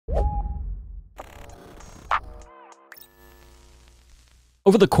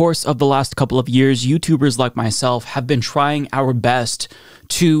Over the course of the last couple of years, YouTubers like myself have been trying our best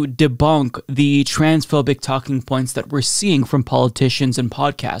to debunk the transphobic talking points that we're seeing from politicians and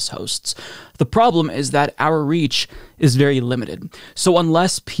podcast hosts. The problem is that our reach is very limited. So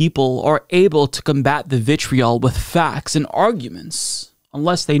unless people are able to combat the vitriol with facts and arguments,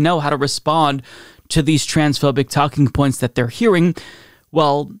 unless they know how to respond to these transphobic talking points that they're hearing,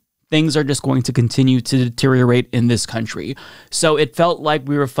 well, things are just going to continue to deteriorate in this country. So it felt like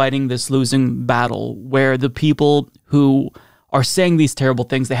we were fighting this losing battle where the people who are saying these terrible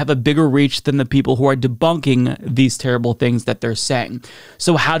things, they have a bigger reach than the people who are debunking these terrible things that they're saying.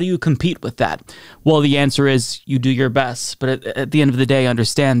 So how do you compete with that? Well, the answer is you do your best. But at the end of the day,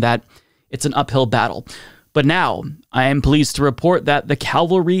 understand that it's an uphill battle. But now, I am pleased to report that the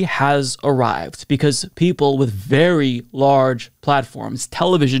cavalry has arrived because people with very large platforms,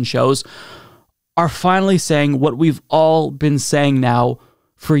 television shows, are finally saying what we've all been saying now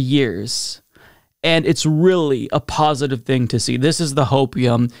for years. And it's really a positive thing to see. This is the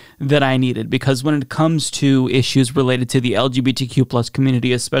hopium that I needed because when it comes to issues related to the LGBTQ+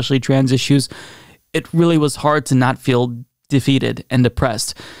 community, especially trans issues, it really was hard to not feel defeated and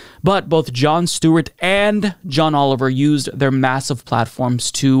depressed. But both Jon Stewart and John Oliver used their massive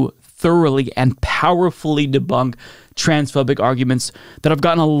platforms to thoroughly and powerfully debunk transphobic arguments that have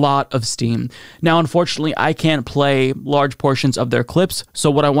gotten a lot of steam. Now, unfortunately, I can't play large portions of their clips, so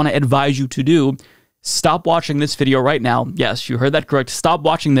what I want to advise you to do, stop watching this video right now. Yes, you heard that correct. Stop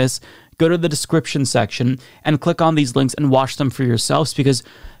watching this, go to the description section, and click on these links and watch them for yourselves because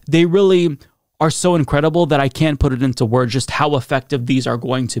they really are so incredible that I can't put it into words just how effective these are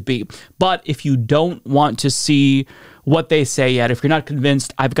going to be. But if you don't want to see what they say yet, if you're not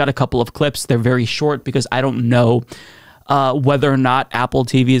convinced, I've got a couple of clips. They're very short because I don't know whether or not Apple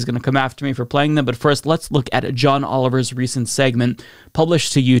TV is going to come after me for playing them. But first, let's look at John Oliver's recent segment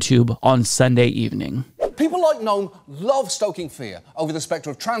published to YouTube on Sunday evening. People like Noam love stoking fear over the spectre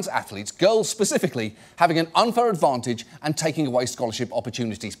of trans athletes, girls specifically, having an unfair advantage and taking away scholarship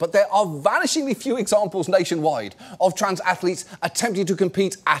opportunities. But there are vanishingly few examples nationwide of trans athletes attempting to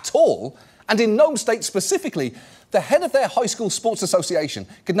compete at all. And in Noam's state specifically, the head of their high school sports association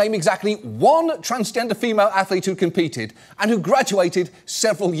could name exactly one transgender female athlete who competed and who graduated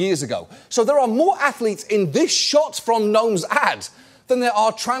several years ago. So there are more athletes in this shot from Noam's ad than there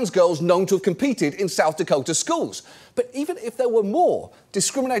are trans girls known to have competed in South Dakota schools. But even if there were more,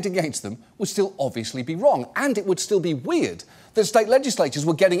 discriminating against them would still obviously be wrong, and it would still be weird that state legislatures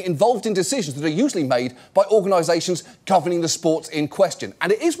were getting involved in decisions that are usually made by organisations governing the sports in question.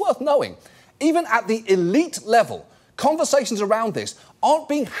 And it is worth knowing, even at the elite level, conversations around this aren't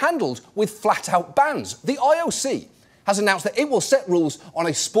being handled with flat-out bans. The IOC has announced that it will set rules on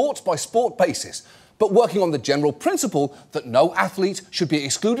a sport-by-sport basis, but working on the general principle that no athlete should be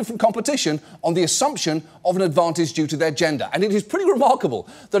excluded from competition on the assumption of an advantage due to their gender. And it is pretty remarkable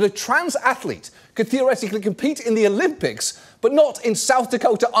that a trans athlete could theoretically compete in the Olympics, but not in South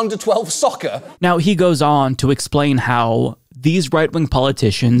Dakota under-12 soccer. Now, he goes on to explain how these right-wing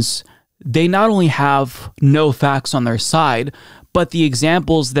politicians, they not only have no facts on their side, but the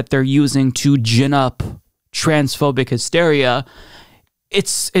examples that they're using to gin up transphobic hysteria,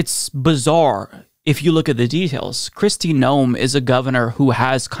 it's bizarre. If you look at the details, Kristi Noem is a governor who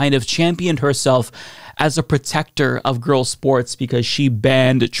has kind of championed herself as a protector of girls' sports because she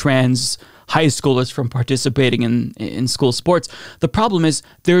banned trans high schoolers from participating in school sports. The problem is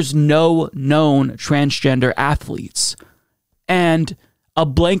there's no known transgender athletes. And a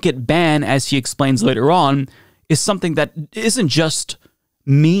blanket ban, as he explains later on, is something that isn't just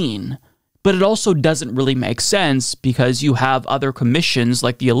mean, but it also doesn't really make sense because you have other commissions,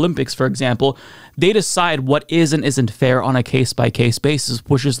 like the Olympics, for example. They decide what is and isn't fair on a case-by-case basis,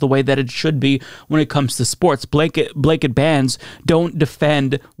 which is the way that it should be when it comes to sports. Blanket bans don't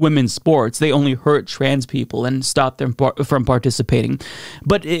defend women's sports. They only hurt trans people and stop them from participating.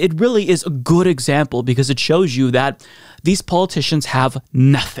 But it really is a good example because it shows you that these politicians have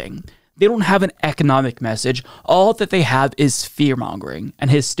nothing. They don't have an economic message. All that they have is fear-mongering and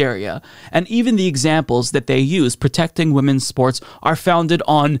hysteria. And even the examples that they use protecting women's sports are founded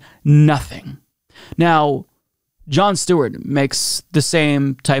on nothing. Now, Jon Stewart makes the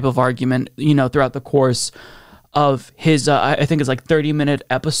same type of argument, throughout the course of his, I think it's like 30-minute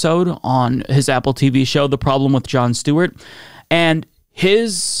episode on his Apple TV show, The Problem with Jon Stewart. And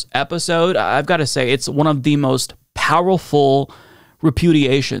his episode, I've got to say, it's one of the most powerful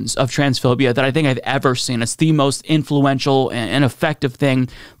repudiations of transphobia that I think I've ever seen. It's the most influential and effective thing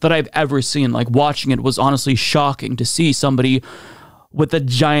that I've ever seen. Like, watching it was honestly shocking to see somebody with a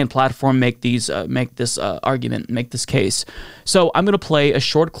giant platform make this argument, make this case. So I'm going to play a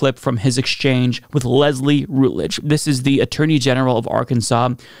short clip from his exchange with Leslie Rutledge. This is the Attorney General of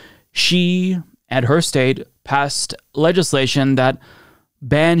Arkansas. She and her state passed legislation that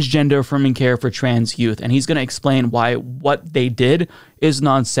bans gender-affirming care for trans youth, and he's going to explain why what they did is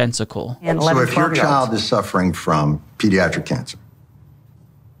nonsensical. So if your child is suffering from pediatric cancer,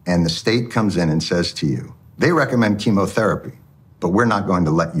 and the state comes in and says to you, they recommend chemotherapy, but we're not going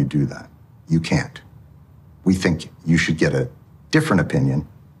to let you do that. You can't. We think you should get a different opinion,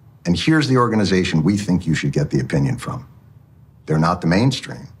 and here's the organization we think you should get the opinion from. They're not the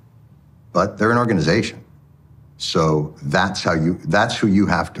mainstream, but they're an organization. So that's who you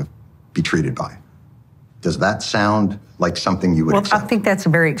have to be treated by. Does that sound like something you would accept? I think that's a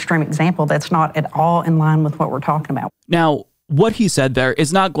very extreme example. That's not at all in line with what we're talking about. Now, what he said there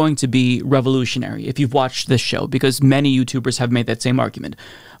is not going to be revolutionary if you've watched this show, because many YouTubers have made that same argument.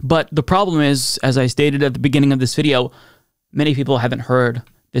 But the problem is, as I stated at the beginning of this video, many people haven't heard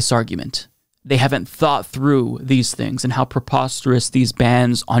this argument. They haven't thought through these things and how preposterous these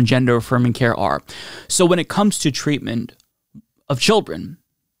bans on gender-affirming care are. So when it comes to treatment of children,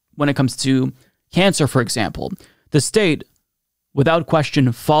 when it comes to cancer, for example, the state, without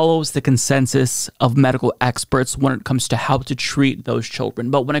question, follows the consensus of medical experts when it comes to how to treat those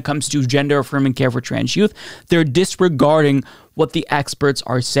children. But when it comes to gender-affirming care for trans youth, they're disregarding what the experts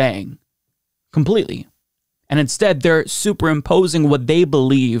are saying completely. And instead, they're superimposing what they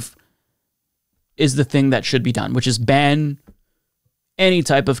believe is the thing that should be done, which is ban any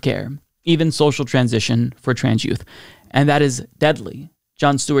type of care, even social transition for trans youth. And that is deadly.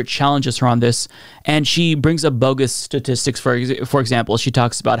 Jon Stewart challenges her on this, and she brings up bogus statistics. For example, she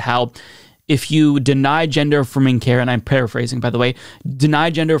talks about how if you deny gender-affirming care, and I'm paraphrasing, by the way,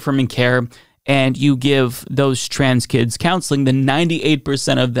 deny gender-affirming care and you give those trans kids counseling, then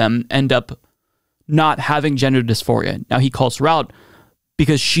 98% of them end up not having gender dysphoria. Now, he calls her out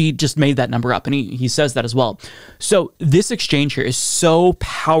because she just made that number up, and he says that as well. So this exchange here is so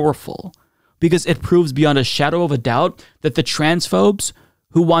powerful because it proves beyond a shadow of a doubt that the transphobes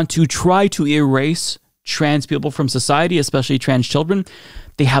who want to try to erase trans people from society, especially trans children,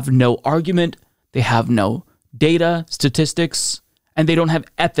 they have no argument, they have no data, statistics, and they don't have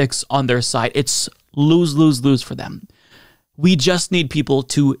ethics on their side. It's lose, lose, lose for them. We just need people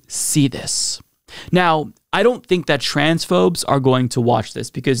to see this. Now, I don't think that transphobes are going to watch this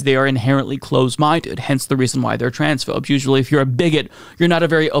because they are inherently closed-minded, hence the reason why they're transphobes. Usually, if you're a bigot, you're not a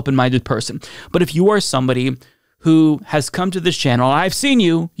very open-minded person. But if you are somebody who has come to this channel, I've seen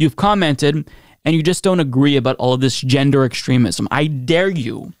you, you've commented, and you just don't agree about all of this gender extremism, I dare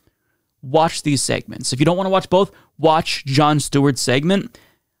you, watch these segments. If you don't want to watch both, watch Jon Stewart's segment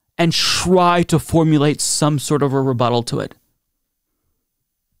and try to formulate some sort of a rebuttal to it.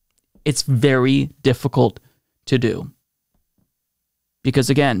 It's very difficult to do.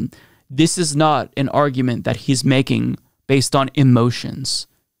 Because again, this is not an argument that he's making based on emotions.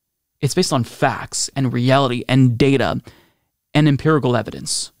 It's based on facts and reality and data and empirical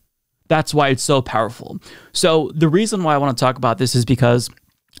evidence. That's why it's so powerful. So the reason why I want to talk about this is because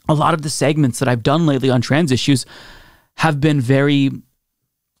a lot of the segments that I've done lately on trans issues have been very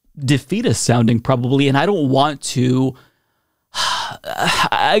defeatist sounding probably, and I don't want to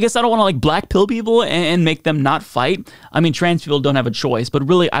I guess I don't want to like black pill people and make them not fight. I mean, trans people don't have a choice, but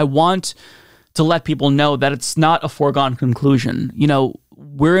really I want to let people know that it's not a foregone conclusion. You know,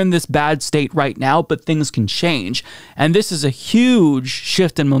 we're in this bad state right now, but things can change. And this is a huge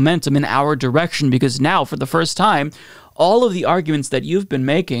shift in momentum in our direction because now, for the first time, all of the arguments that you've been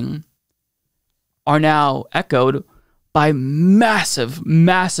making are now echoed by massive,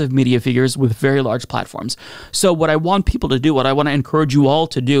 massive media figures with very large platforms. So what I want people to do, what I want to encourage you all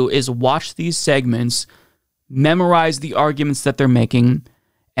to do is watch these segments, memorize the arguments that they're making,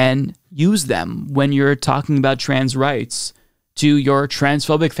 and use them when you're talking about trans rights to your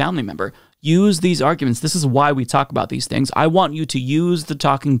transphobic family member. Use these arguments. This is why we talk about these things. I want you to use the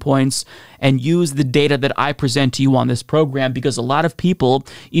talking points and use the data that I present to you on this program because a lot of people,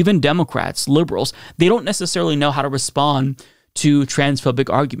 even Democrats, liberals, they don't necessarily know how to respond to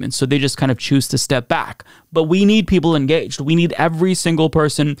transphobic arguments, so they just kind of choose to step back. But we need people engaged. We need every single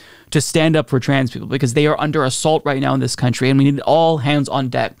person to stand up for trans people because they are under assault right now in this country, and we need all hands on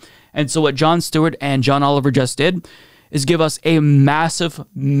deck. And so what Jon Stewart and John Oliver just did is give us a massive,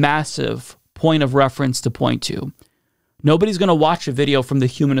 massive point of reference to point to. Nobody's going to watch a video from the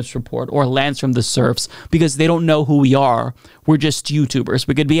Humanist Report or Lance from the Serfs because they don't know who we are. We're just YouTubers.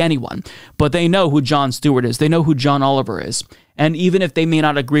 We could be anyone. But they know who Jon Stewart is. They know who John Oliver is. And even if they may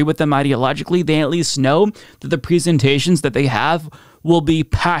not agree with them ideologically, they at least know that the presentations that they have will be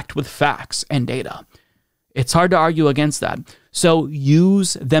packed with facts and data. It's hard to argue against that. So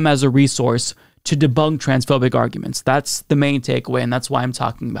use them as a resource to debunk transphobic arguments. That's the main takeaway, and that's why I'm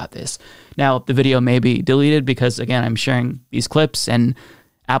talking about this. Now, the video may be deleted because, again, I'm sharing these clips, and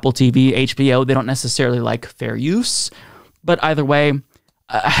Apple TV, HBO, they don't necessarily like fair use. But either way,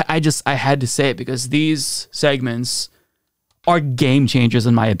 I had to say it because these segments are game changers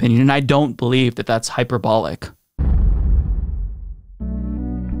in my opinion, and I don't believe that that's hyperbolic.